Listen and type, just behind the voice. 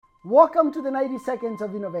Welcome to the 90 Seconds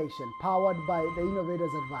of Innovation, powered by the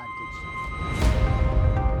Innovator's Advantage.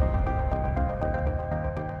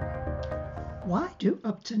 Why do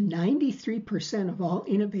up to 93% of all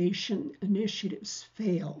innovation initiatives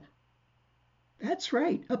fail? That's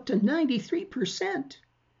right, up to 93%.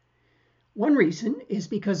 One reason is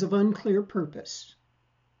because of unclear purpose.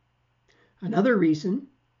 Another reason,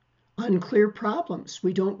 unclear problems.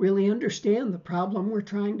 We don't really understand the problem we're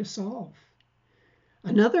trying to solve.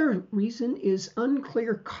 Another reason is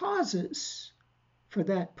unclear causes for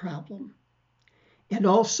that problem, and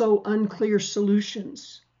also unclear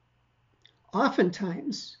solutions.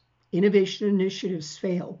 Oftentimes, innovation initiatives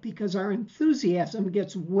fail because our enthusiasm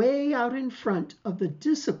gets way out in front of the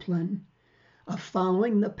discipline of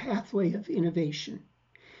following the pathway of innovation.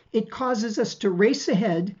 It causes us to race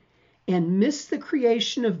ahead and miss the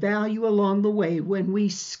creation of value along the way when we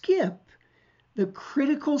skip the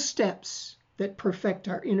critical steps that perfect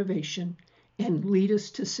our innovation and lead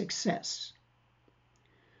us to success.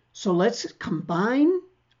 So let's combine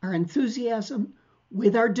our enthusiasm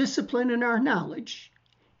with our discipline and our knowledge,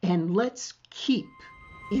 and let's keep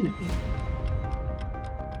innovating.